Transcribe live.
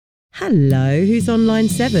Hello, who's on line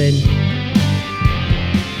 7?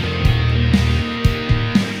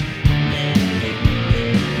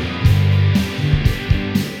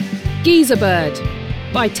 Geezer Bird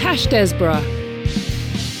by Tash Desborough.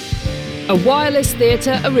 A Wireless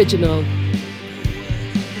Theatre original.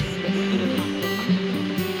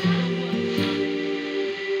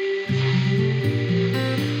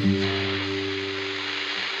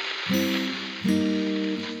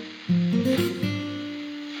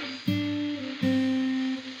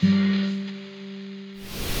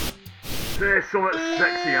 Say something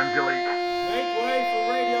sexy, Angelique. Make way for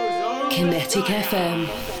Radio Zone. Kinetic FM.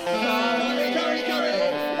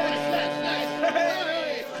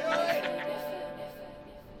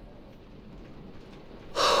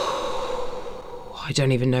 I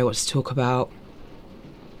don't even know what to talk about.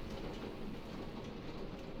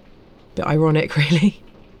 Bit ironic, really.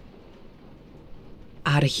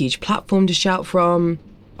 I had a huge platform to shout from.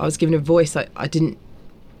 I was given a voice I didn't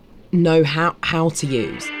know how to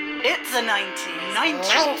use. It's the 1990s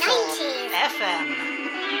FM.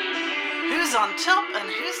 Who's on top and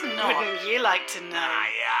who's not? Wouldn't you like to know?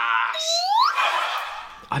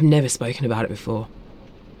 I've never spoken about it before,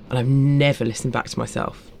 and I've never listened back to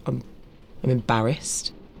myself. I'm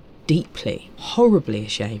embarrassed, deeply, horribly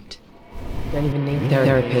ashamed. Don't even need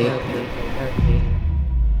therapy.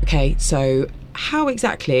 Okay, so how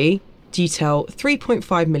exactly do you tell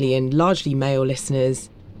 3.5 million largely male listeners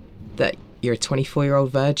that you're a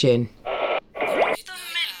 24-year-old virgin? The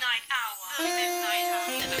Midnight Hour.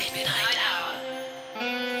 The Midnight Hour.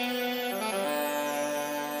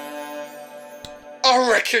 I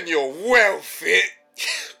reckon you're well fit.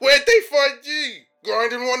 Where'd they find you?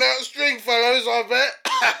 Grinding one out string, fellows, I bet.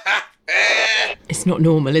 It's not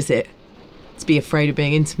normal, is it? To be afraid of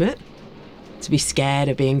being intimate? To be scared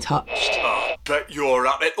of being touched? Oh, bet you're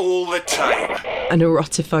up it all the time. An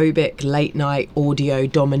erotophobic late-night audio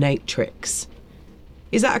dominatrix.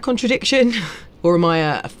 Is that a contradiction? Or am I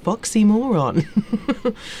a foxy moron?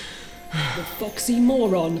 The Foxy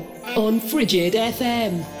Moron on Frigid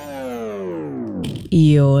FM.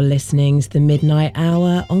 You're listening to the Midnight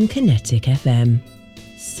Hour on Kinetic FM.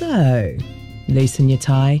 So, loosen your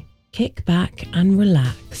tie, kick back and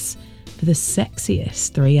relax for the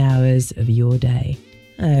sexiest 3 hours of your day.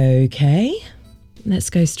 Okay, let's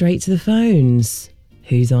go straight to the phones.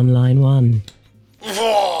 Who's on line 1?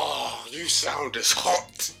 Oh, you sound as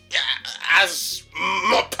hot as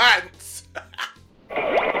my pants.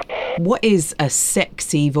 What is a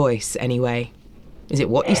sexy voice, anyway? Is it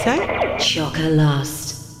what you say?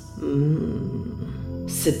 Chocolust.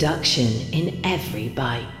 Seduction in every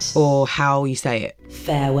bite. Or how you say it?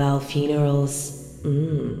 Farewell funerals.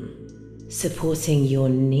 Supporting your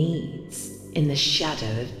needs in the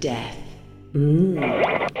shadow of death.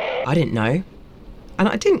 I didn't know. And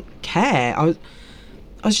I didn't care. I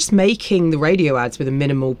was just making the radio ads with a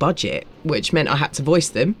minimal budget, which meant I had to voice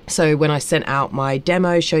them. So when I sent out my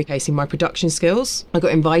demo showcasing my production skills, I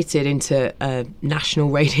got invited into a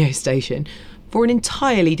national radio station for an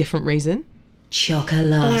entirely different reason.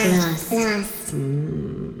 Chocolust.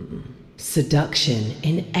 Seduction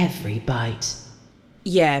in every bite.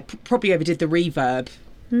 Yeah, probably overdid the reverb.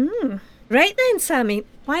 Right then, Sammy,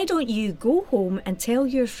 why don't you go home and tell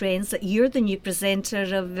your friends that you're the new presenter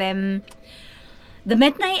of, The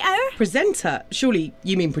Midnight Hour? Presenter? Surely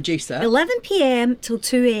you mean producer? 11 p.m. till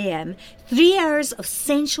 2 a.m. 3 hours of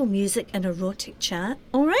sensual music and erotic chat.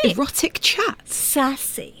 All right. Erotic chat?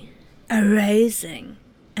 Sassy, arousing,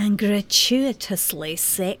 and gratuitously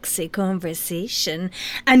sexy conversation.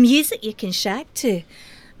 And music you can shag to.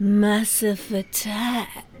 Massive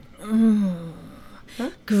attack.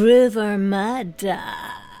 Groove Armada.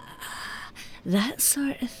 That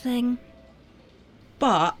sort of thing.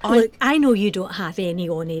 But Look, I know you don't have any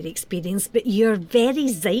on-air experience, but you're very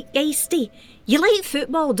zeitgeisty. You like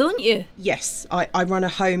football, don't you? Yes, I run a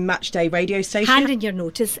home match day radio station. Hand in your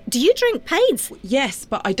notice. Do you drink pints? Yes,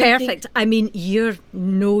 but I don't Perfect. I mean, you're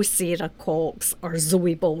no Sarah Cox or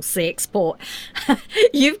Zoe Ball sexpot.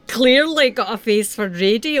 You've clearly got a face for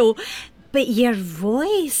radio, but your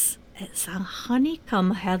voice, it's a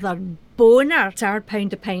honeycomb heather boner to our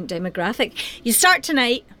pound-a-pint demographic. You start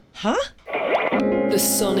tonight. Huh? The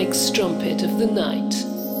sonic strumpet of the night.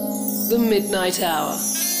 The Midnight Hour.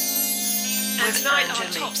 And tonight our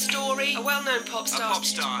top story. A well-known pop star. A pop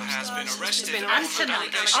star has been arrested And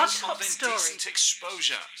tonight our top story. Indecent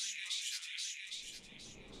exposure.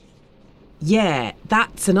 Yeah,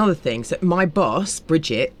 that's another thing. So my boss,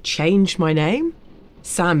 Bridget, changed my name.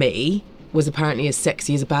 Sammy was apparently as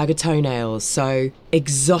sexy as a bag of toenails. So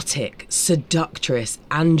exotic, seductress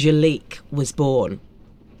Angelique was born.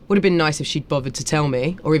 Would have been nice if she'd bothered to tell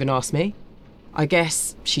me, or even ask me. I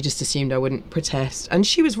guess she just assumed I wouldn't protest, and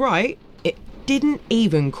she was right. It didn't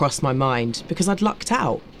even cross my mind, because I'd lucked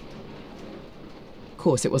out. Of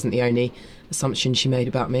course, it wasn't the only assumption she made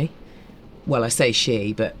about me. Well, I say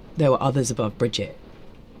she, but there were others above Bridget.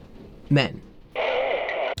 Men.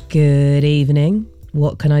 Good evening.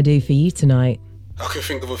 What can I do for you tonight? I can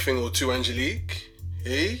think of a thing or two, Angelique.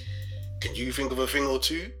 Hey? Can you think of a thing or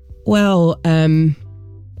two? Well,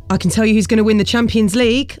 I can tell you who's going to win the Champions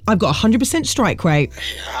League. I've got a 100% strike rate.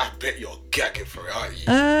 I bet you're gagging for it, aren't you?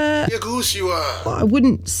 Yeah, of course you are. I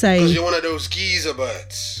wouldn't say... Because you're one of those geezer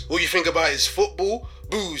birds. All you think about is football,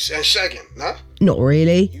 booze and shagging, nah? Not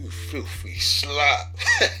really. You filthy slut.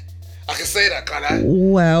 I can say that, can't I?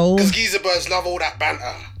 Well... Because geezer birds love all that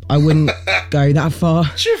banter. I wouldn't go that far.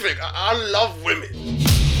 Terrific. I love women.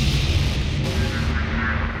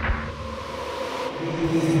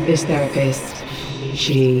 This therapist,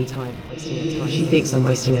 she thinks I'm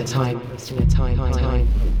wasting her time.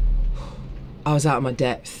 I was out of my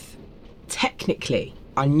depth. Technically,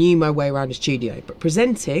 I knew my way around a studio, but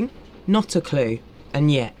presenting, not a clue.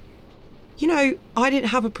 And yet, I didn't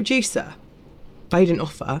have a producer. They didn't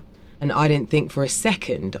offer, and I didn't think for a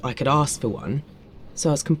second I could ask for one. So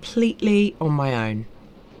I was completely on my own.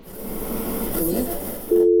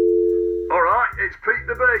 All right, it's Pete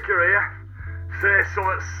the Baker here. Say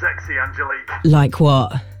something sexy, Angelique. Like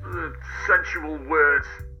what? Sensual words.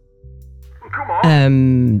 Come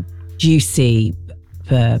on. Juicy,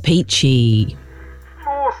 peachy.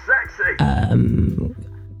 More sexy.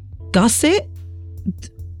 Gusset?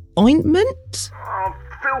 Ointment? Oh,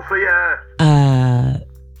 filthy air.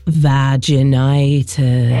 Vaginitis.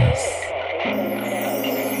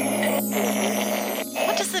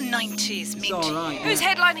 What does the 90s mean to you? Who's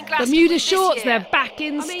headlining Glasgow? Bermuda this shorts, year? they're back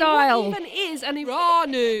in I mean, style. What even is an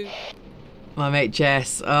Iranu? My mate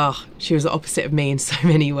Jess, she was the opposite of me in so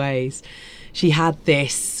many ways. She had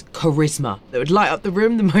this charisma that would light up the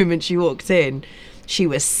room the moment she walked in. She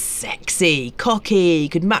was sexy, cocky,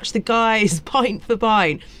 could match the guys pint for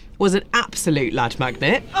pint, was an absolute lad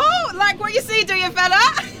magnet. Oh, like what you see, do you, fella?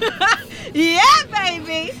 Yeah,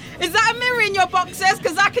 baby. Is that a mirror in your boxers?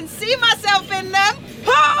 Because I can see myself in them.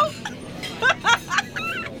 Oh!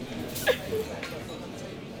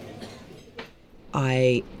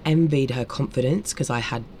 I envied her confidence because I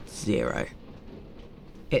had zero.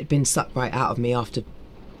 It had been sucked right out of me after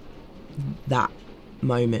that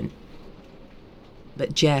moment.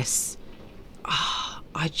 But Jess,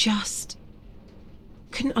 I just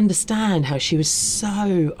couldn't understand how she was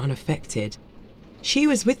so unaffected. She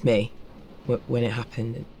was with me when it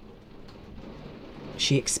happened.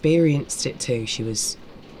 She experienced it too. She was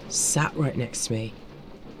sat right next to me.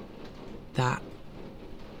 That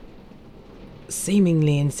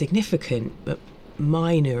seemingly insignificant but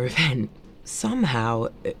minor event somehow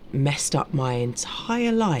it messed up my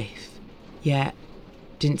entire life, yet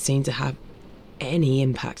didn't seem to have any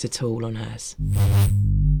impact at all on hers.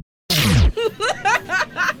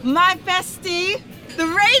 My bestie, the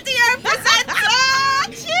radio presenter.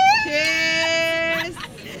 Cheers!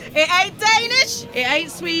 It ain't Danish. It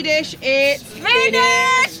ain't Swedish, it's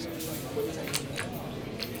Finnish.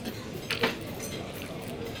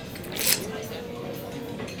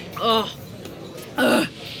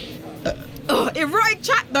 Erotic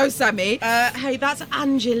chat though, Sammy. Hey, that's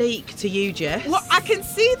Angelique to you, Jess. Well, I can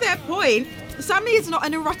see their point. Sammy is not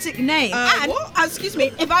an erotic name. What? Excuse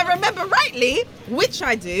me, if I remember rightly, which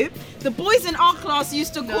I do, the boys in our class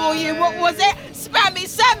used to call you, what was it? Spammy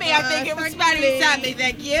Sammy, I think it was Spammy Sammy,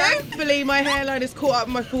 thank you. Thankfully, my hairline is caught up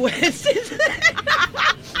in my forehead.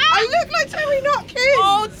 I look like Terry Notkin.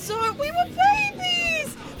 Oh, so we were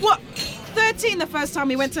babies. What, 13 the first time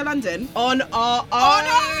we went to London? On our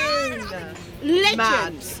own. Legends.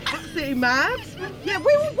 Mad. Absolutely mad. Yeah,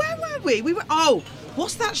 where were we? We were,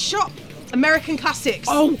 what's that shop? American Classics.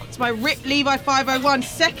 Oh. It's my Rip Levi 501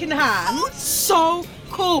 second hand. Oh, so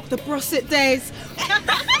cool. The Brosset days.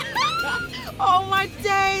 Oh, my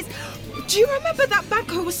days. Do you remember that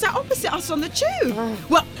banker who was sat opposite us on the tube?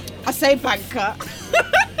 Well, I say banker.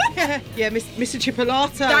 Yeah, Mr.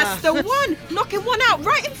 Chipolata. That's the one. Knocking one out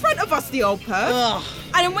right in front of us, the old perv. Ugh.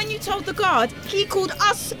 And then when you told the guard, he called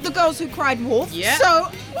us the girls who cried wolf. Yeah. So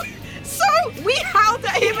we howled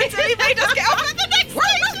at him until he made us get off at the next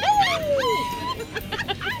station.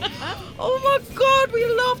 Oh my God, we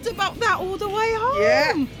laughed about that all the way home.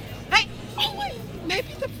 Yeah. Hey, wait,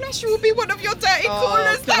 maybe the flesh will be one of your dirty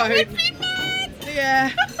callers. That would be mad.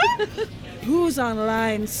 Yeah. Who's on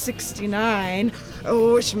line 69?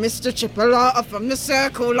 Oh, it's Mr. Chipolata from the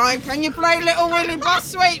Circle Line. Can you play Little Willie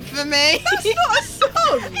Buswaite for me? That's not a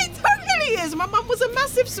song. It totally really is. My mum was a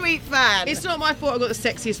massive Sweet fan. It's not my fault I got the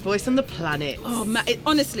sexiest voice on the planet. Oh, man,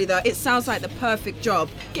 honestly, though, it sounds like the perfect job.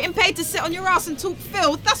 Getting paid to sit on your ass and talk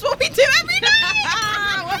filth, that's what we do every night.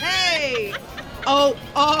 Oh, hey.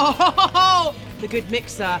 Oh. The good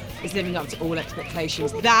mixer is living up to all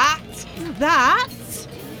expectations. That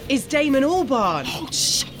is Damon Albarn. Oh,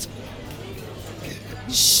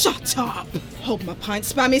 Shut up. Hold my pint,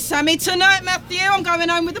 Spammy Sammy. Tonight, Matthew, I'm going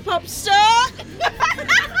home with the pop star.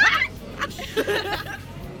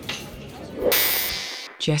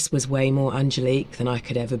 Jess was way more Angelique than I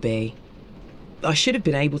could ever be. I should have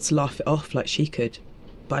been able to laugh it off like she could,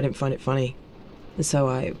 but I didn't find it funny. And so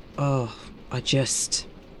I just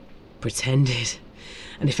pretended.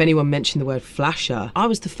 And if anyone mentioned the word flasher, I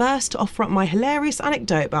was the first to offer up my hilarious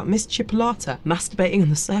anecdote about Miss Chipolata masturbating on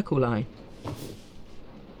the circle line.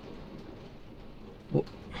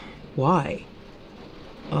 Why?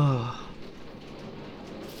 Oh.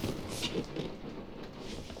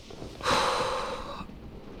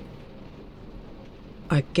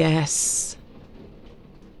 I guess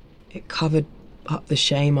it covered up the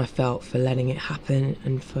shame I felt for letting it happen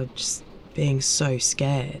and for just being so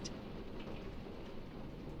scared.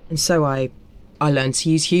 And so I learned to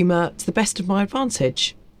use humour to the best of my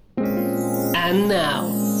advantage. And now,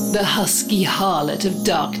 the husky harlot of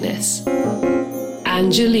darkness,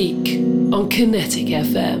 Angelique on Kinetic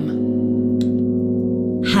FM.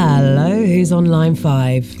 Hello, who's on line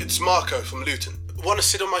 5? It's Marco from Luton. Want to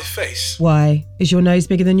sit on my face? Why? Is your nose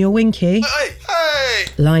bigger than your winky? Hey!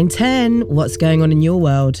 Line 10, what's going on in your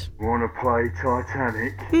world? Wanna play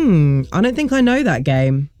Titanic? I don't think I know that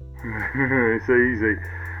game. It's easy.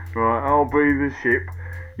 Right, I'll be the ship,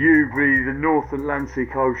 you be the North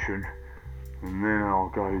Atlantic Ocean, and then I'll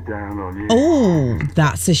go down on you. Oh,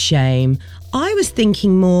 that's a shame. I was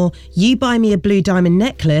thinking more, you buy me a blue diamond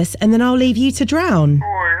necklace and then I'll leave you to drown. Boy,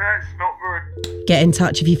 that's not very... Get in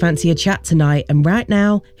touch if you fancy a chat tonight, and right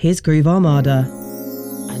now, here's Groove Armada.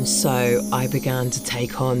 And so I began to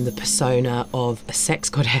take on the persona of a sex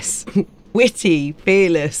goddess. Witty,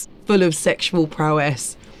 fearless, full of sexual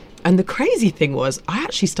prowess. And the crazy thing was, I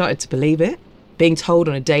actually started to believe it. Being told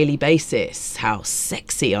on a daily basis how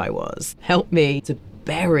sexy I was helped me to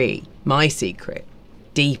bury my secret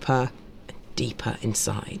deeper and deeper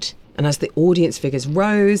inside. And as the audience figures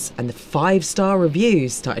rose and the 5-star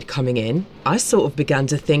reviews started coming in, I sort of began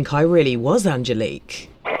to think I really was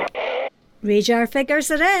Angelique. Radar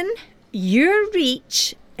figures are in. Your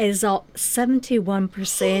reach is up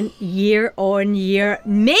 71% year on year,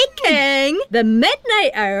 making the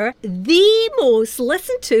Midnight Hour the most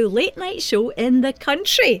listened to late night show in the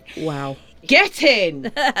country. Wow. Get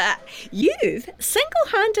in! You've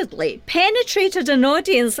single-handedly penetrated an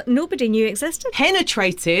audience nobody knew existed.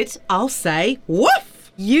 Penetrated, I'll say.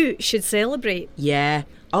 Woof! You should celebrate. Yeah,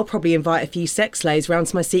 I'll probably invite a few sex slaves round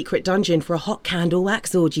to my secret dungeon for a hot candle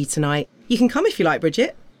wax orgy tonight. You can come if you like,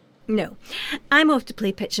 Bridget. No, I'm off to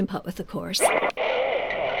play pitch and putt with the chorus.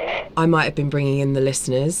 I might have been bringing in the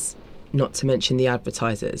listeners, not to mention the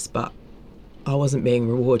advertisers, but I wasn't being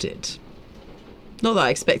rewarded. Not that I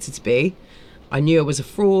expected to be. I knew I was a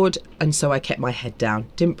fraud, and so I kept my head down.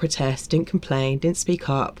 Didn't protest, didn't complain, didn't speak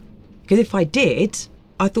up. Because if I did,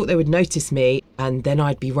 I thought they would notice me, and then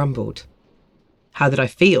I'd be rumbled. How did I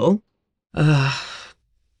feel?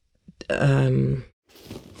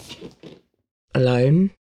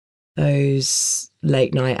 Alone. Those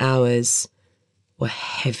late night hours were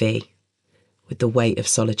heavy with the weight of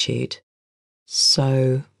solitude.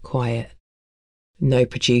 So quiet. No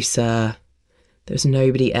producer. There was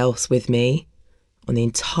nobody else with me on the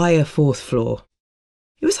entire 4th floor.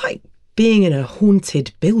 It was like being in a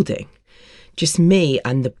haunted building. Just me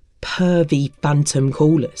and the pervy phantom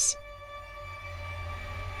callers.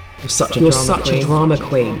 You're such a drama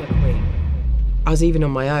queen. I was even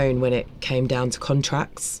on my own when it came down to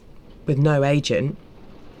contracts. With no agent,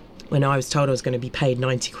 when I was told I was going to be paid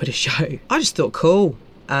 90 quid a show, I just thought cool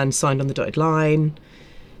and signed on the dotted line.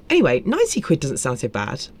 Anyway, 90 quid doesn't sound so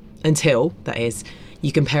bad until, that is,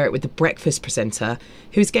 you compare it with the breakfast presenter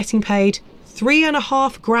who's getting paid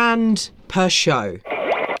 $3,500 per show.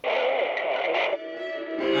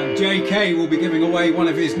 And JK will be giving away one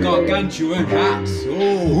of his gargantuan hats.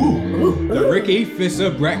 The Ricky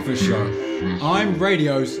Fisser Breakfast Show. I'm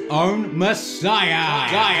radio's own Messiah.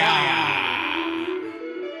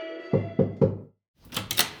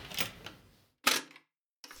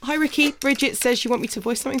 Hi Ricky, Bridget says you want me to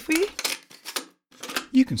voice something for you?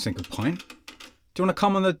 You can sink a pint. Do you want to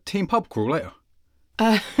come on the team pub crawl later?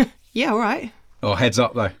 Yeah, all right. Oh, heads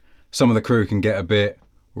up though. Some of the crew can get a bit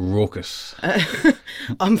raucous.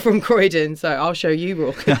 I'm from Croydon, so I'll show you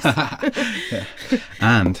raucous. Yeah.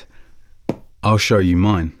 And I'll show you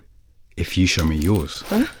mine if you show me yours.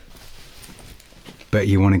 Huh? Bet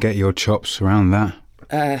you want to get your chops around that?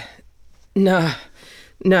 No,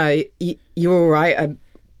 you're all right.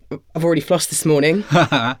 I've already flossed this morning.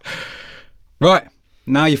 Right,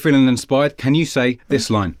 now you're feeling inspired. Can you say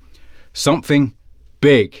this line? Something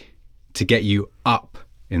big to get you up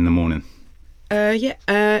in the morning.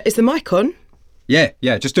 Is the mic on? Yeah,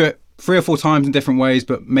 just do it 3 or 4 times in different ways,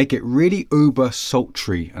 but make it really uber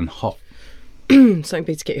sultry and hot. Something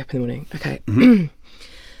big to get you up in the morning. Okay. Mm-hmm.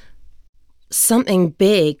 Something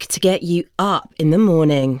big to get you up in the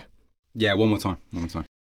morning. Yeah, one more time.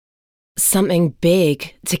 Something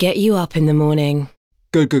big to get you up in the morning.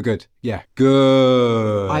 Good. Yeah,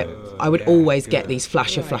 good. I would always get these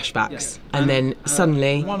flashbacks, and then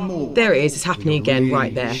suddenly, there it is, it's happening again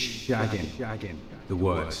right there. Shagging the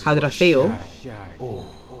words. How did I feel?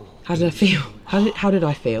 How did I feel? How did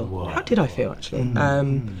I feel? How did I feel, actually?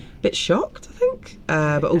 Bit shocked, I think,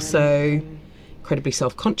 but also incredibly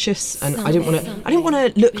self-conscious, and I didn't want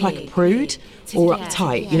to look like a prude or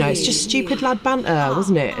uptight. You know, it's just stupid lad banter,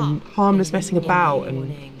 wasn't it? And harmless messing about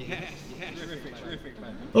and.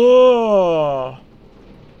 Oh,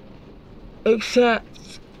 except,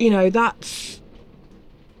 you know, that's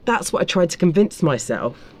what I tried to convince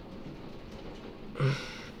myself.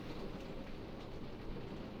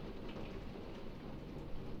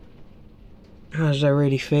 How did I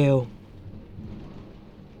really feel?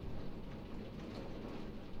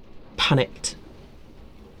 Panicked,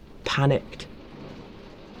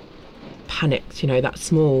 you know, that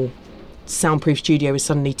small soundproof studio was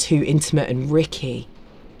suddenly too intimate, and Ricky,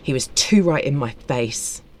 he was too right in my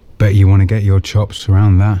face. Bet you want to get your chops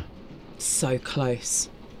around that. So close.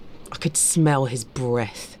 I could smell his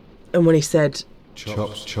breath. And when he said,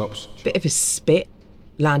 chops, bit of his spit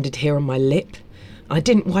landed here on my lip. And I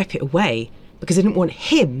didn't wipe it away because I didn't want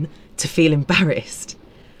him to feel embarrassed.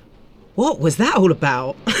 What was that all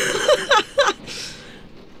about?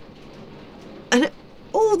 And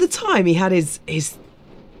all the time he had his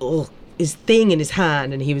thing in his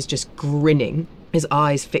hand, and he was just grinning, his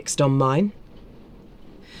eyes fixed on mine.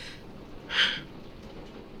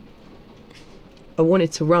 I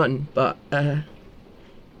wanted to run, but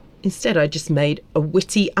instead I just made a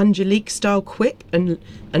witty Angelique style quip and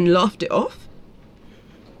laughed it off.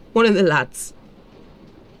 One of the lads.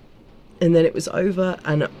 And then it was over,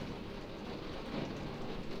 and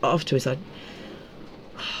afterwards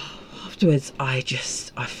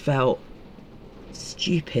I felt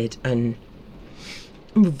stupid and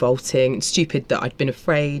revolting. Stupid that I'd been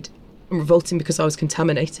afraid, and revolting because I was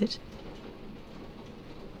contaminated.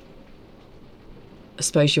 I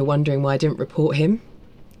suppose you're wondering why I didn't report him.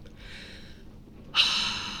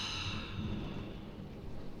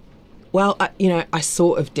 Well, I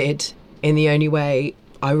sort of did, in the only way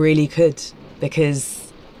I really could,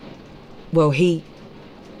 because, he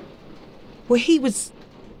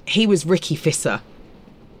was Ricky Fisser.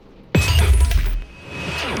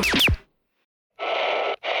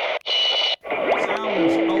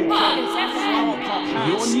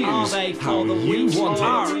 Your news, how you want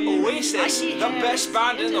it. Oasis, the best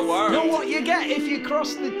band in the world. Know what you get if you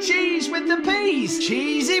cross the cheese with the peas?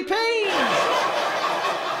 Cheesy peas!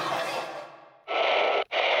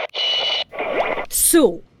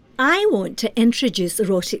 So, I want to introduce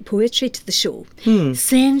erotic poetry to the show.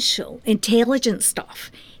 Sensual, intelligent stuff.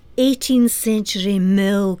 18th century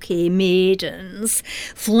milky maidens,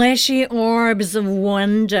 fleshy orbs of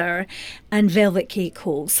wonder, and velvet cake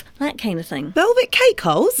holes. That kind of thing. Velvet cake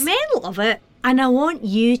holes? Men love it. And I want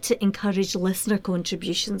you to encourage listener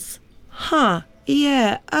contributions.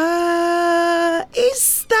 Yeah.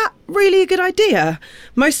 Is that really a good idea?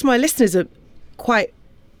 Most of my listeners are quite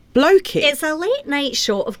blokey. It's a late night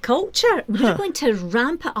shot of culture. We're going to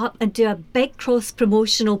ramp it up and do a big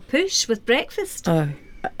cross-promotional push with breakfast. I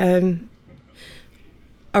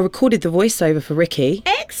recorded the voiceover for Ricky.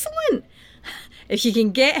 Excellent! If you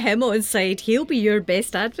can get him on side, he'll be your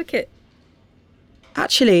best advocate.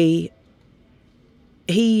 Actually,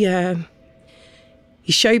 he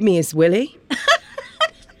showed me his willy.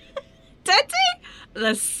 Did he?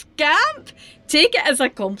 The scamp! Take it as a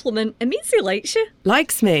compliment. It means he likes you.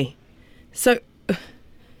 Likes me. So,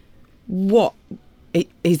 what?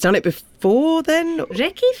 He's done it before then?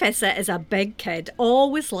 Ricky Fisser is a big kid,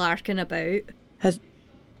 always larking about.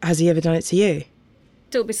 Has he ever done it to you?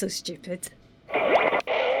 Don't be so stupid.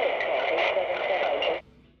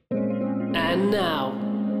 And now,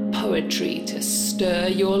 poetry to stir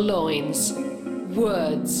your loins.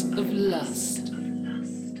 Words of lust.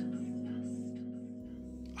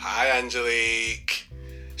 Hi, Angelique.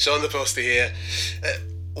 Sean the Poster here.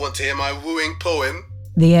 Want to hear my wooing poem?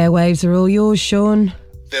 The airwaves are all yours, Sean.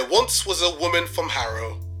 There once was a woman from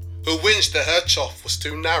Harrow who whinged that her choff was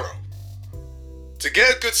too narrow. To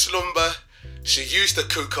get a good slumber, she used a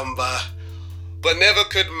cucumber, but never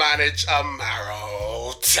could manage a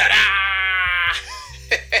marrow. Ta-da!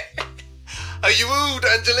 Are you wooed,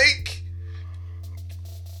 Angelique?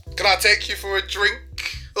 Can I take you for a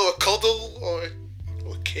drink, or a cuddle, or a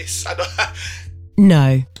kiss? I don't.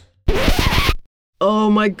 No.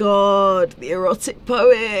 Oh my God, the erotic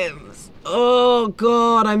poems. Oh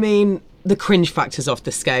God, I mean, the cringe factor's off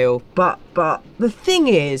the scale. But the thing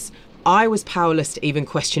is, I was powerless to even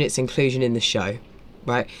question its inclusion in the show,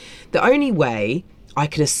 right? The only way I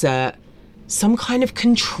could assert some kind of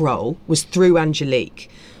control was through Angelique.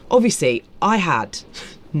 Obviously, I had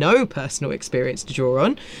no personal experience to draw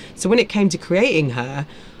on, so when it came to creating her,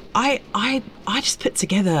 I just put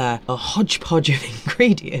together a hodgepodge of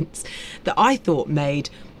ingredients that I thought made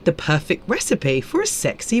the perfect recipe for a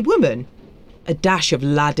sexy woman. A dash of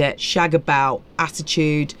ladette, shagabout,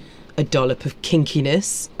 attitude, a dollop of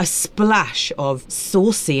kinkiness, a splash of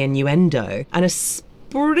saucy innuendo, and a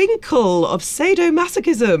sprinkle of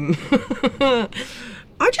sadomasochism.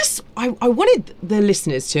 I wanted the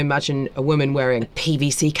listeners to imagine a woman wearing a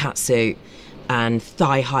PVC catsuit and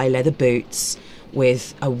thigh-high leather boots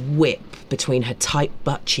with a whip between her tight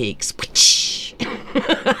butt cheeks. Because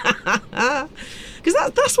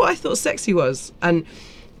that's what I thought sexy was. And,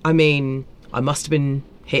 I mean, I must have been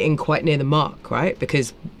hitting quite near the mark, right?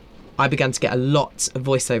 Because I began to get a lot of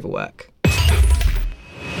voiceover work.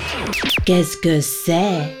 Qu'est-ce que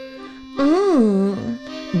c'est?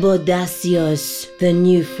 Bodacious, the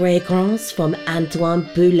new fragrance from Antoine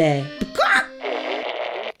Poulet.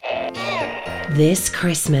 This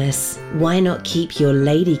Christmas, why not keep your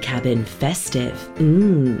lady cabin festive?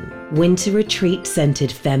 Winter retreat scented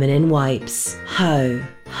feminine wipes. Ho,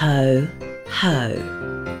 ho, ho.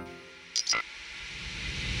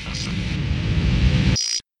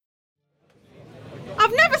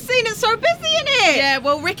 I've never seen it so busy in it. Yeah,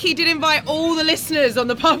 well, Ricky did invite all the listeners on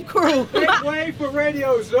the pub crawl. Make way for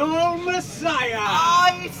radio's own Messiah.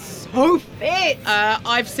 Oh, it's so fit.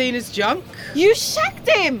 I've seen his junk. You shagged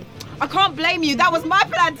him. I can't blame you. That was my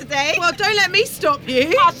plan today. Well, don't let me stop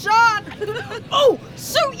you. I shan't. Oh,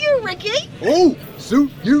 suit you, Ricky. Oh,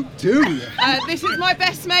 suit you too. This is my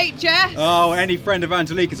best mate, Jess. Oh, any friend of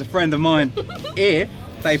Angelique is a friend of mine. If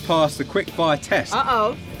they pass the quickfire test.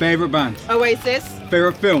 Uh-oh. Favourite band? Oasis.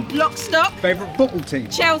 Favourite film? Lock, Stock. Favourite football team?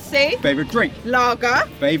 Chelsea. Favourite drink? Lager.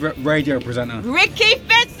 Favourite radio presenter? Ricky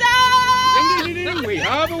Fisser! Ding, ding, ding. We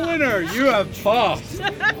have a winner. You have passed.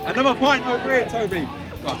 Another pint over here, Toby.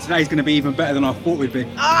 God, today's going to be even better than I thought we'd be.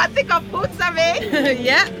 Oh, I think I've pulled something.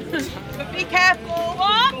 Yeah. But be careful.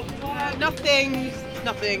 What? Nothing.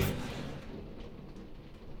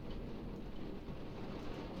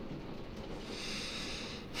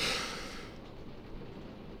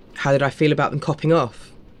 How did I feel about them copping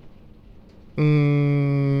off?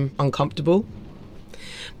 Uncomfortable.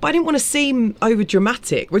 But I didn't want to seem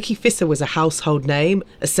over-dramatic. Ricky Fisser was a household name,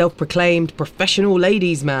 a self-proclaimed professional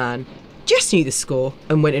ladies' man. Jess knew the score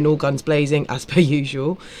and went in all guns blazing, as per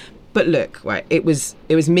usual. But look, right, it was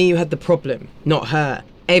me who had the problem, not her.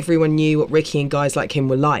 Everyone knew what Ricky and guys like him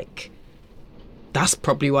were like. That's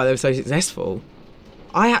probably why they were so successful.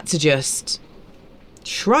 I had to just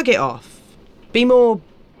shrug it off. Be more...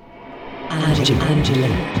 Angelique.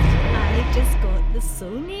 I just got the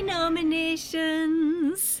Sony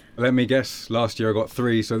nominations. Let me guess, last year I got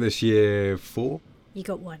 3, so this year 4? You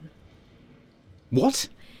got 1. What?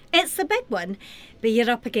 It's the big one, but you're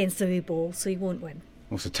up against the wee ball, so you won't win.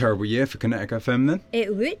 What's a terrible year for Kinetic FM then?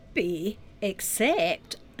 It would be,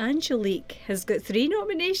 except Angelique has got 3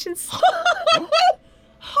 nominations.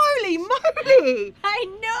 Holy moly! I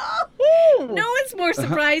know! No one's more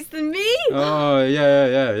surprised than me. Oh,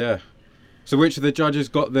 yeah. So which of the judges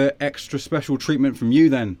got the extra special treatment from you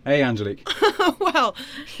then? Hey, Angelique. Well,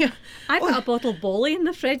 yeah. I've got a bottle of Bolly in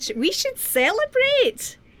the fridge. We should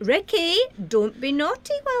celebrate. Ricky, don't be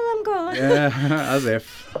naughty while I'm gone. Yeah, as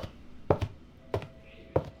if.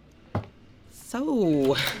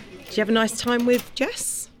 So, did you have a nice time with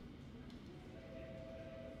Jess?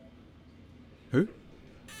 Who?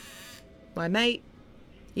 My mate.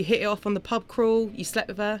 You hit it off on the pub crawl, you slept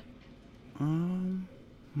with her.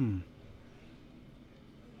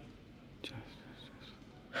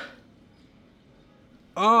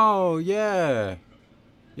 Oh, yeah.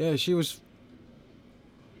 Yeah, she was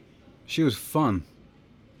fun.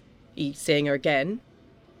 You seeing her again?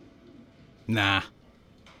 Nah.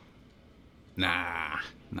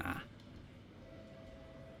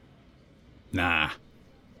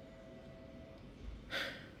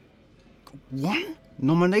 What?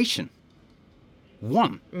 nomination.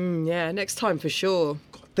 1. Yeah, next time for sure.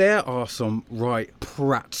 There are some right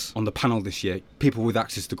prats on the panel this year. People with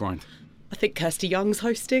access to grind. I think Kirsty Young's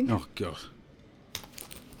hosting. Oh, God.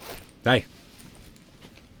 Hey.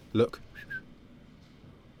 Look.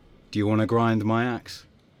 Do you want to grind my axe?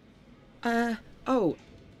 Oh.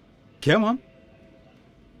 Come on.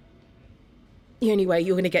 The only way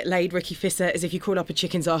you're going to get laid, Ricky Fisser, is if you crawl up a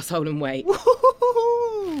chicken's arsehole and wait.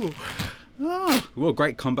 Oh, well,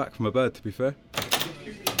 great comeback from a bird, to be fair.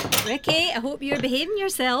 Ricky, I hope you're behaving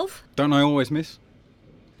yourself. Don't I always miss?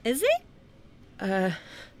 Is it?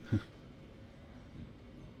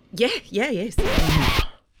 Yes.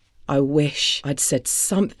 I wish I'd said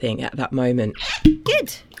something at that moment.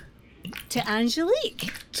 Good. To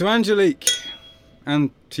Angelique. To Angelique.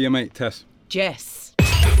 And to your mate, Tess. Jess.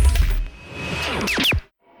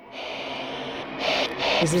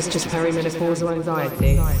 Is this just perimenopausal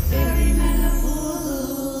anxiety?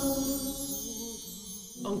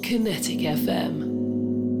 On Kinetic FM.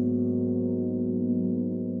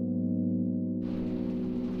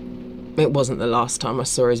 It wasn't the last time I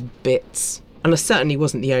saw his bits. And I certainly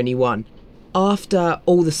wasn't the only one. After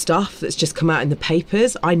all the stuff that's just come out in the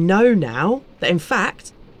papers, I know now that, in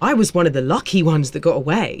fact, I was one of the lucky ones that got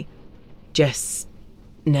away. Jess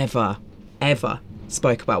never, ever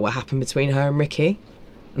spoke about what happened between her and Ricky.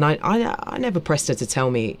 And I never pressed her to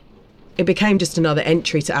tell me. It became just another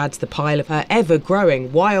entry to add to the pile of her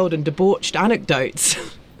ever-growing, wild and debauched anecdotes.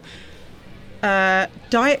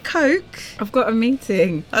 Diet Coke? I've got a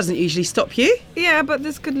meeting. Doesn't usually stop you. Yeah, but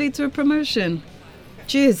this could lead to a promotion.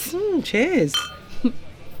 Cheers. Cheers.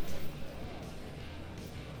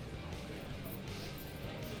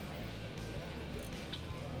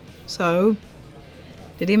 So,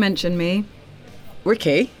 did he mention me?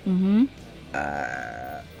 Ricky? Mm-hmm.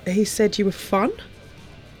 He said you were fun.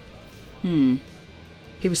 He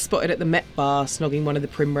was spotted at the Met Bar snogging one of the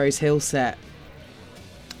Primrose Hill set.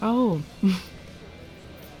 Oh.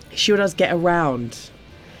 He sure does get around.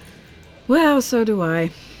 Well, so do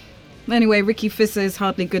I. Anyway, Ricky Fisser is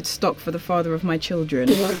hardly good stock for the father of my children.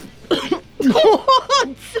 What?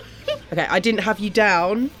 Okay, I didn't have you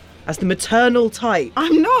down as the maternal type.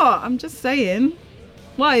 I'm not. I'm just saying.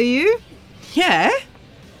 Why, are you? Yeah.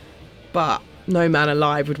 But no man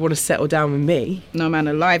alive would want to settle down with me. No man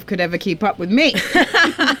alive could ever keep up with me.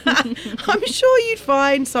 I'm sure you'd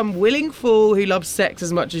find some willing fool who loves sex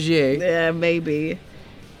as much as you. Yeah, maybe.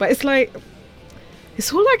 But it's like,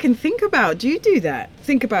 it's all I can think about. Do you do that?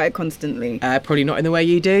 Think about it constantly? Probably not in the way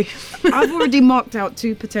you do. I've already marked out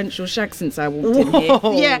 2 potential shags since I walked in here.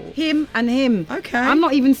 Yeah, him and him. Okay. I'm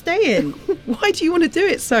not even staying. Why do you want to do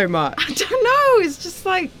it so much? I don't know. It's just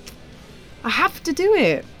like, I have to do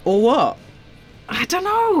it. Or what? I don't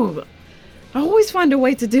know. I always find a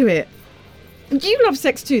way to do it. You love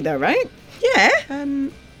sex too, though, right? Yeah.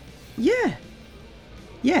 Yeah.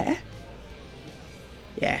 Yeah.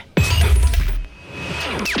 Yeah.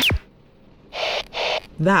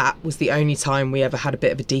 That was the only time we ever had a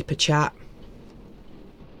bit of a deeper chat.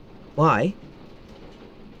 Why?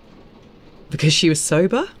 Because she was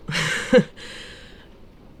sober?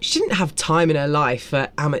 She didn't have time in her life for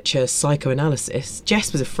amateur psychoanalysis.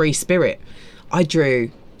 Jess was a free spirit. I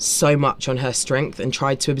drew so much on her strength and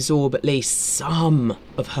tried to absorb at least some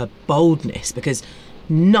of her boldness because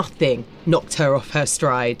nothing knocked her off her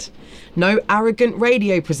stride. No arrogant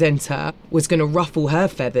radio presenter was going to ruffle her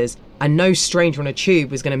feathers, and no stranger on a tube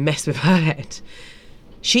was going to mess with her head.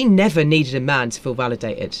 She never needed a man to feel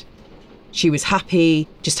validated. She was happy,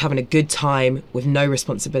 just having a good time with no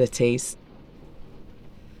responsibilities.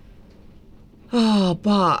 Oh,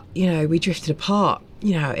 but, we drifted apart.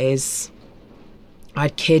 You know how it is. I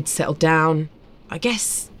had kids, settled down. I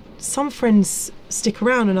guess some friends stick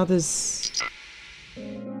around and others...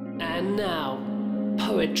 And now,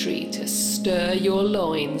 poetry to stir your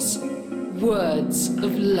loins. Words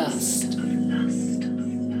of lust.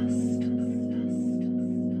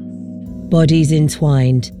 Bodies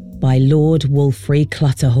Entwined by Lord Wolfrey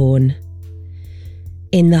Clutterhorn.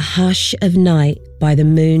 In the hush of night, by the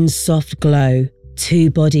moon's soft glow,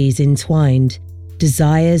 2 bodies entwined,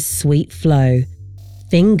 desire's sweet flow.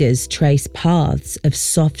 Fingers trace paths of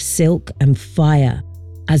soft silk and fire,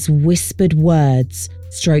 as whispered words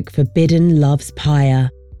stroke forbidden love's pyre.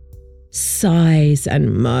 Sighs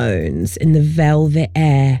and moans in the velvet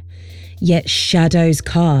air, yet shadows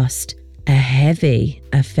cast a heavy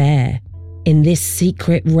affair. In this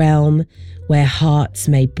secret realm where hearts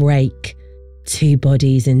may break, 2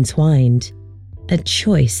 bodies entwined, a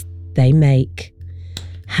choice they make.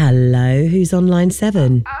 Hello, who's on line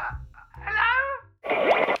 7?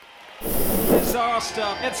 It's our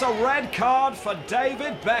Master. It's a red card for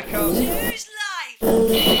David Beckham. Who's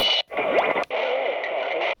live?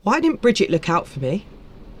 Why didn't Bridget look out for me?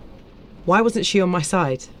 Why wasn't she on my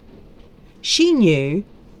side? She knew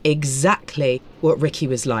exactly what Ricky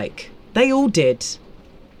was like. They all did.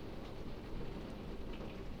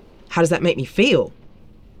 How does that make me feel?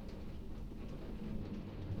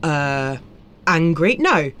 Angry?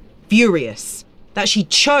 No, furious. That she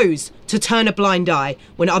chose to turn a blind eye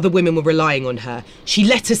when other women were relying on her. She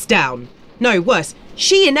let us down. No, worse,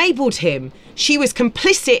 she enabled him. She was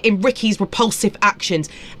complicit in Ricky's repulsive actions.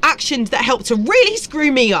 Actions that helped to really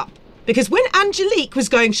screw me up. Because when Angelique was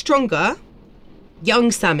going stronger,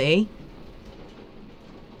 young Sammy,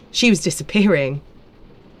 she was disappearing.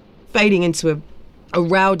 Fading into a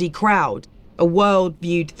rowdy crowd. A world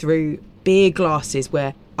viewed through beer glasses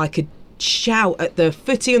where I could shout at the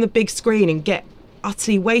footy on the big screen and get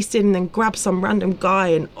utterly wasted and then grab some random guy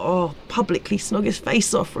and publicly snog his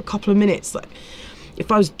face off for a couple of minutes. Like,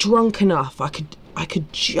 if I was drunk enough, I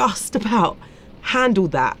could just about handle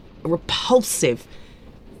that. A repulsive,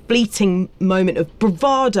 fleeting moment of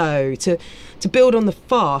bravado to build on the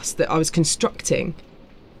farce that I was constructing.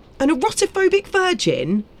 An erotophobic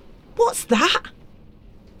virgin? What's that?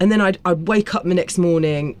 And then I'd wake up the next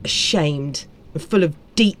morning ashamed and full of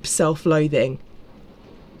deep self-loathing.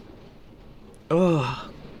 Oh.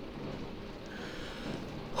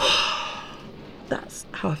 That's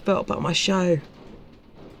how I felt about my show.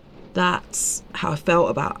 That's how I felt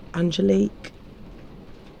about Angelique.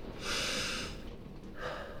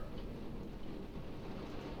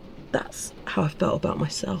 That's how I felt about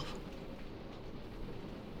myself.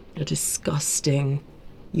 A disgusting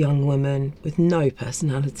young woman with no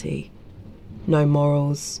personality, no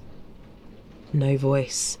morals, no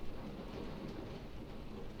voice.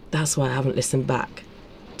 That's why I haven't listened back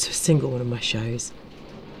to a single one of my shows.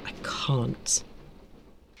 I can't.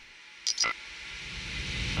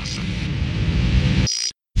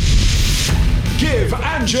 Give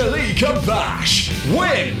Angelique a bash.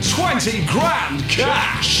 Win 20 grand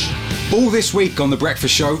cash. All this week on The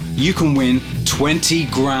Breakfast Show, you can win 20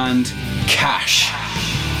 grand cash.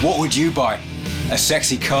 What would you buy? A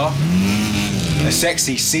sexy car? A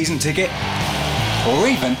sexy season ticket? Or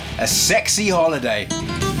even a sexy holiday?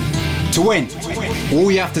 To win,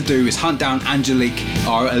 all you have to do is hunt down Angelique,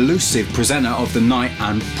 our elusive presenter of the night,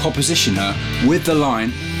 and proposition her with the line,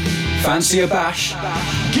 fancy a bash?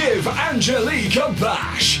 Give Angelique a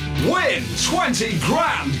bash. Win 20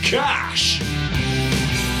 grand cash.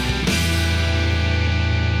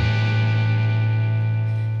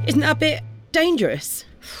 Isn't that a bit dangerous?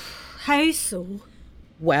 How so?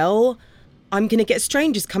 Well, I'm going to get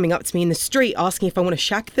strangers coming up to me in the street asking if I want to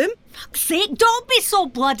shag them. Fuck's sake, don't be so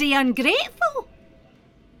bloody ungrateful.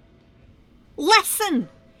 Listen,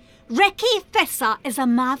 Ricky Fissa is a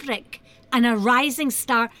maverick and a rising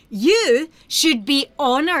star. You should be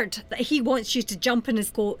honoured that he wants you to jump in his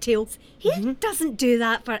coattails. He doesn't do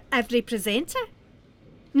that for every presenter.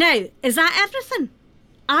 Now, is that everything?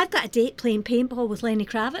 I've got a date playing paintball with Lenny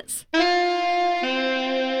Kravitz.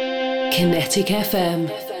 Kinetic FM.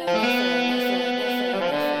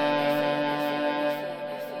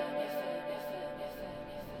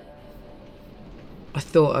 I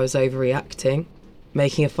thought I was overreacting,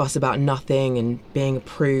 making a fuss about nothing and being a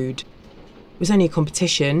prude. It was only a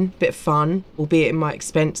competition, bit of fun, albeit at my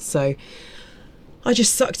expense, so I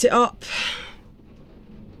just sucked it up.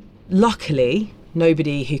 Luckily,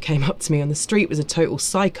 nobody who came up to me on the street was a total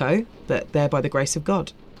psycho, but there by the grace of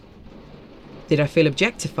God. Did I feel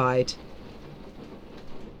objectified?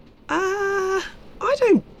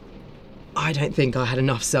 I don't think I had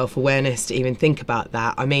enough self-awareness to even think about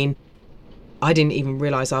that. I mean, I didn't even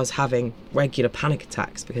realise I was having regular panic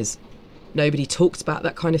attacks because nobody talked about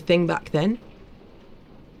that kind of thing back then.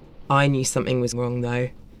 I knew something was wrong though.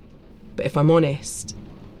 But if I'm honest,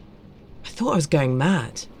 I thought I was going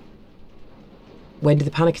mad. When did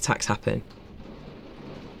the panic attacks happen?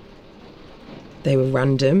 They were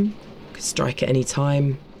random, could strike at any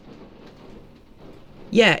time.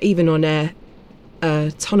 Yeah, even on air.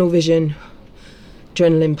 Tunnel vision,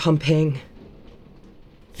 adrenaline pumping,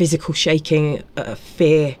 physical shaking, a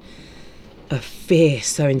fear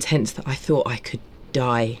so intense that I thought I could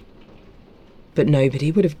die. But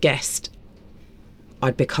nobody would have guessed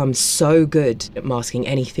I'd become so good at masking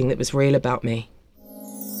anything that was real about me.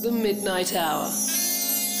 The Midnight Hour.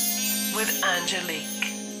 With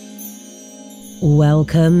Angelique.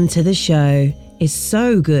 Welcome to the show. It's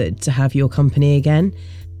so good to have your company again.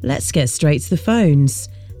 Let's get straight to the phones.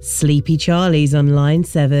 Sleepy Charlie's on line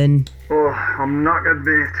 7. Oh, I'm knackered,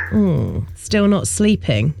 mate. Still not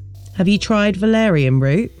sleeping? Have you tried valerian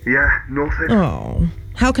root? Yeah, nothing. Oh,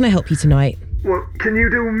 how can I help you tonight? Well, can you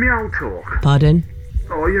do meow talk? Pardon?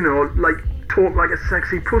 Oh, you know, like talk like a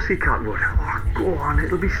sexy pussycat would. Oh, go on,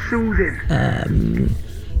 it'll be soothing.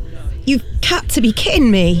 You've got to be kidding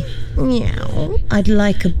me. Meow. I'd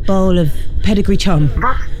like a bowl of pedigree chum.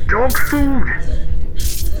 That's dog food.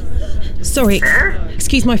 Sorry,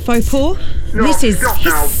 excuse my faux pas. No, This is stop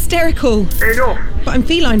now. hysterical. Enough. But I'm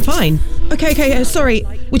feline fine. Okay, sorry.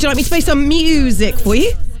 Would you like me to play some music for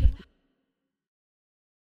you?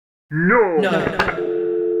 No.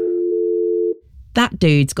 That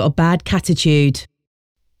dude's got a bad catitude.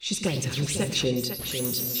 She's going to have me sectioned.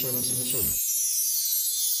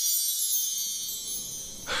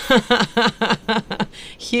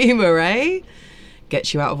 Humour, eh?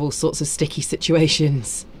 Gets you out of all sorts of sticky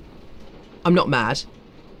situations. I'm not mad.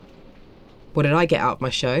 What did I get out of my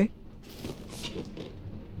show?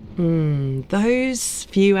 Those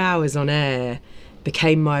few hours on air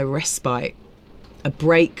became my respite. A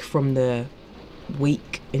break from the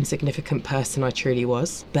weak, insignificant person I truly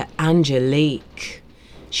was. But Angelique,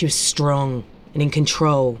 she was strong and in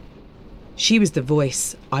control. She was the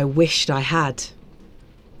voice I wished I had.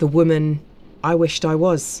 The woman I wished I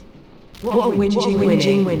was. What a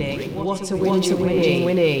whinging winning. What a whinging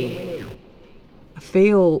winning. I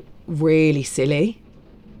feel really silly.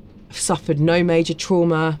 I've suffered no major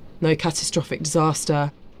trauma, no catastrophic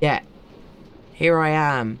disaster, yet here I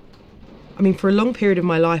am. I mean, for a long period of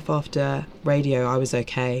my life after radio, I was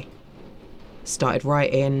okay. Started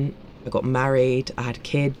writing, I got married, I had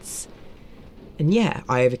kids. And yeah,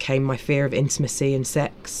 I overcame my fear of intimacy and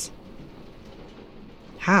sex.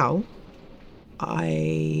 How?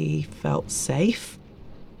 I felt safe.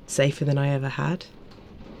 Safer than I ever had.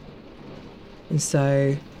 And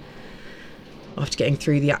so, after getting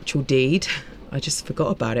through the actual deed, I just forgot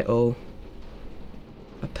about it all.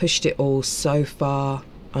 I pushed it all so far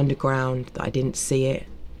underground that I didn't see it,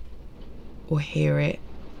 or hear it,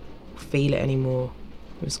 or feel it anymore.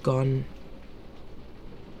 It was gone.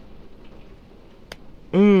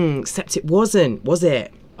 Except it wasn't, was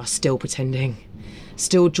it? I was still pretending.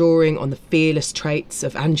 Still drawing on the fearless traits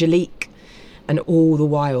of Angelique, and all the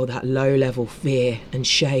while that low-level fear and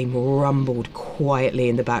shame rumbled quietly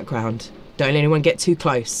in the background. Don't let anyone get too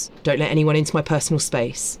close. Don't let anyone into my personal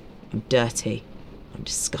space. I'm dirty. I'm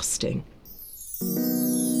disgusting.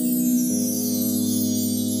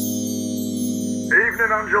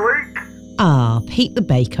 Evening, Angelique. Pete the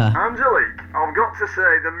baker. Angelique, I've got to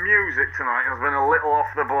say the music tonight has been a little off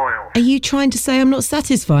the boil. Are you trying to say I'm not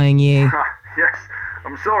satisfying you? Yes,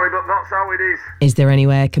 I'm sorry, but that's how it is. Is there any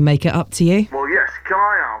way I can make it up to you? Well, yes, can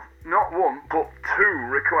I have not one, but two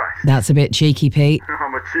requests? That's a bit cheeky, Pete.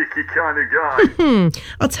 I'm a cheeky kind of guy.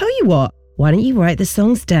 I'll tell you what. Why don't you write the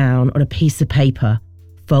songs down on a piece of paper,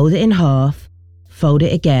 fold it in half, fold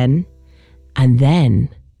it again, and then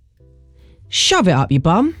shove it up your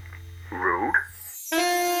bum. Rude.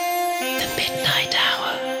 The Midnight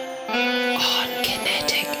Hour on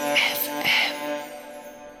Kinetic FM.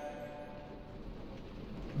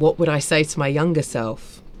 What would I say to my younger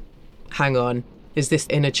self? Hang on, is this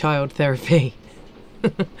inner child therapy?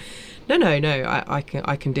 No, I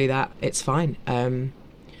can do that. It's fine.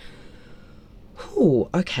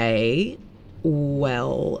 Okay.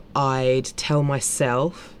 Well, I'd tell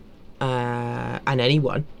myself, and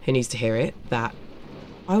anyone who needs to hear it, that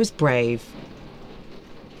I was brave.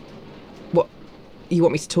 What? You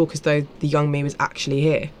want me to talk as though the young me was actually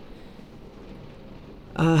here?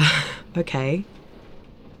 Okay.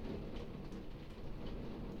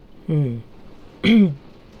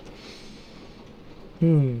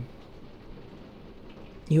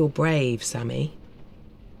 You're brave, Sammy.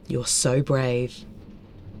 You're so brave.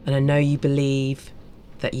 And I know you believe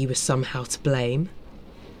that you were somehow to blame,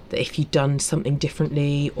 that if you'd done something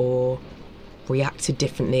differently or reacted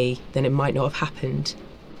differently, then it might not have happened.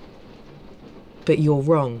 But you're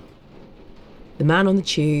wrong. The man on the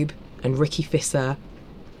tube and Ricky Fisser,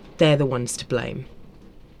 they're the ones to blame.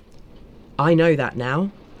 I know that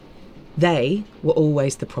now. They were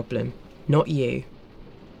always the problem, not you.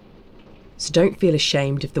 So don't feel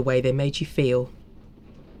ashamed of the way they made you feel.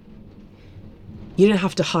 You don't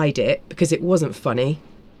have to hide it because it wasn't funny.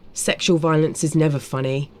 Sexual violence is never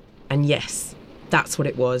funny. And yes, that's what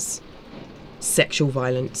it was. Sexual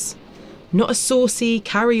violence. Not a saucy,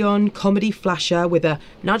 carry-on comedy flasher with a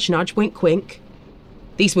nudge nudge wink wink.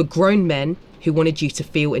 These were grown men who wanted you to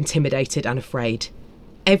feel intimidated and afraid.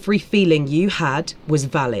 Every feeling you had was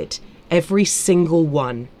valid. Every single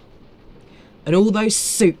one. And all those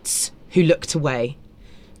suits who looked away,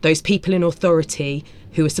 those people in authority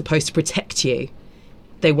who were supposed to protect you,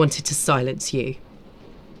 they wanted to silence you.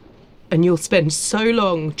 And you'll spend so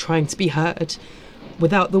long trying to be heard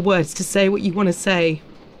without the words to say what you want to say.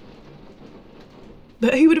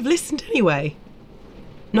 But who would have listened anyway?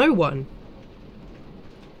 No one.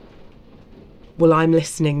 Well, I'm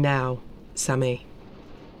listening now, Sammy.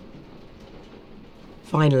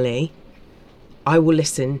 Finally, I will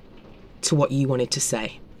listen to what you wanted to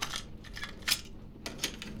say.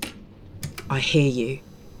 I hear you.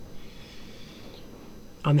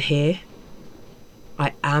 I'm here.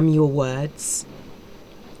 I am your words.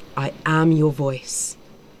 I am your voice.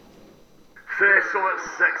 Say something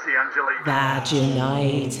sexy, Angelique.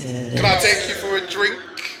 Vaginated. Can I take you for a drink?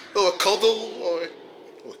 Or a cuddle? Or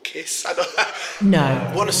a kiss? I don't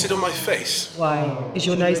No. Want to sit on my face? Why? Is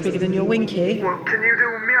your nose bigger than your winky? Well, can you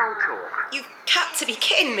do meow talk? You've got to be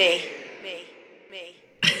kidding me.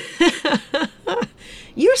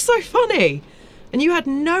 You're so funny. And you had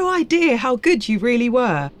no idea how good you really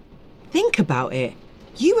were. Think about it.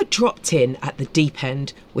 You were dropped in at the deep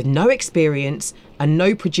end with no experience and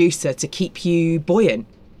no producer to keep you buoyant.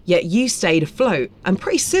 Yet you stayed afloat, and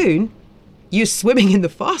pretty soon, you were swimming in the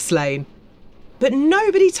fast lane. But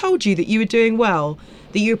nobody told you that you were doing well,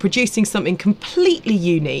 that you were producing something completely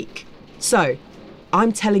unique. So,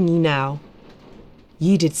 I'm telling you now,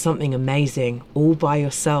 you did something amazing all by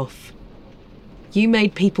yourself. You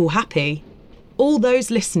made people happy. All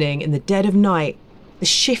those listening in the dead of night, the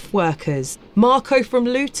shift workers, Marco from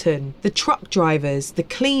Luton, the truck drivers, the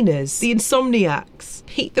cleaners, the insomniacs,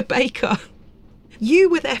 Pete the baker. You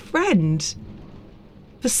were their friend.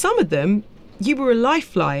 For some of them, you were a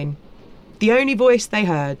lifeline, the only voice they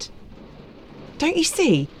heard. Don't you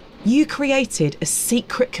see? You created a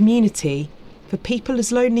secret community for people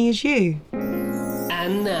as lonely as you.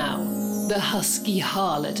 And now, the husky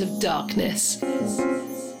harlot of darkness,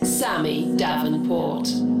 Sammy Davenport.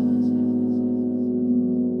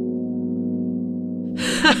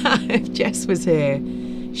 If Jess was here,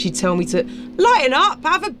 she'd tell me to lighten up,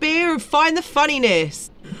 have a beer and find the funniness.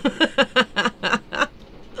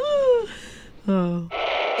 Oh.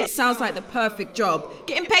 It sounds like the perfect job.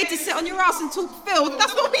 Getting paid to sit on your ass and talk filth,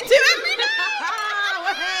 that's what we do every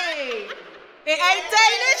night. Hey. It ain't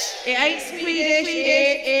Danish, it ain't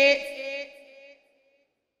Swedish,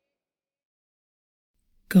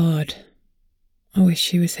 God, I wish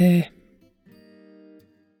she was here.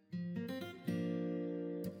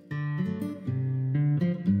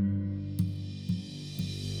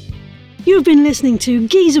 You've been listening to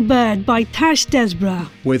Geezer Bird by Tash Desborough,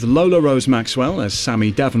 with Lola Rose Maxwell as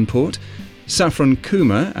Sammy Davenport, Saffron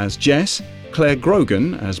Coomer as Jess, Claire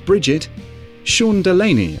Grogan as Bridget, Sean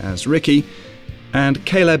Delaney as Ricky, and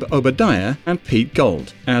Caleb Obadiah and Pete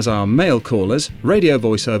Gold as our male callers, radio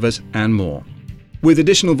voiceovers and more. With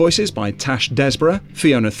additional voices by Tash Desborough,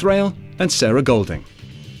 Fiona Thrale and Sarah Golding.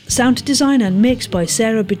 sound design and mix by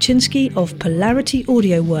Sarah Buczynski of Polarity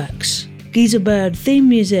Audio Works. Geezer Bird theme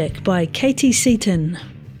music by Katie Seaton.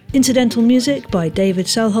 Incidental music by David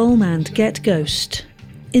Selholm and Get Ghost.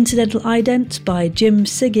 Incidental idents by Jim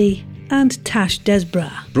Siggy and Tash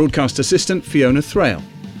Desborough. Broadcast assistant Fiona Thrale.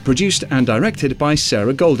 Produced and directed by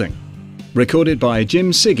Sarah Golding. Recorded by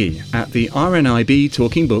Jim Siggy at the RNIB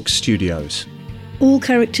Talking Books Studios. All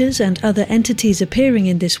characters and other entities appearing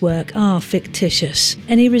in this work are fictitious.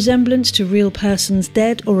 Any resemblance to real persons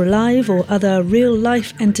dead or alive or other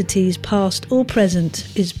real-life entities past or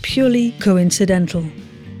present is purely coincidental.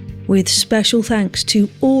 With special thanks to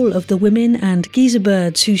all of the women and geezer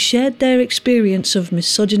birds who shared their experience of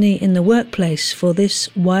misogyny in the workplace for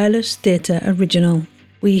this Wireless Theatre original.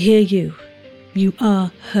 We hear you. You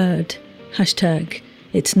are heard.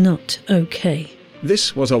 #It's not okay.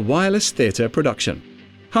 This was a Wireless Theatre production.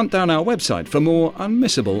 Hunt down our website for more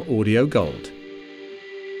unmissable audio gold.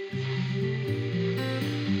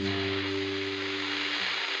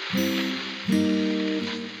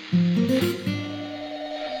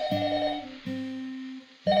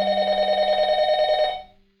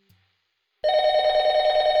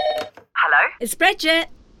 Hello? It's Bridget.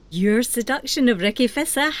 Your seduction of Ricky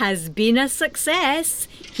Fisser has been a success.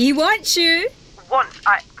 He wants you.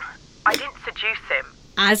 I didn't seduce him.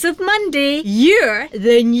 As of Monday, you're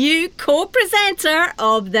the new co-presenter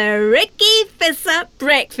of the Ricky Fisser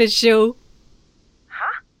Breakfast Show.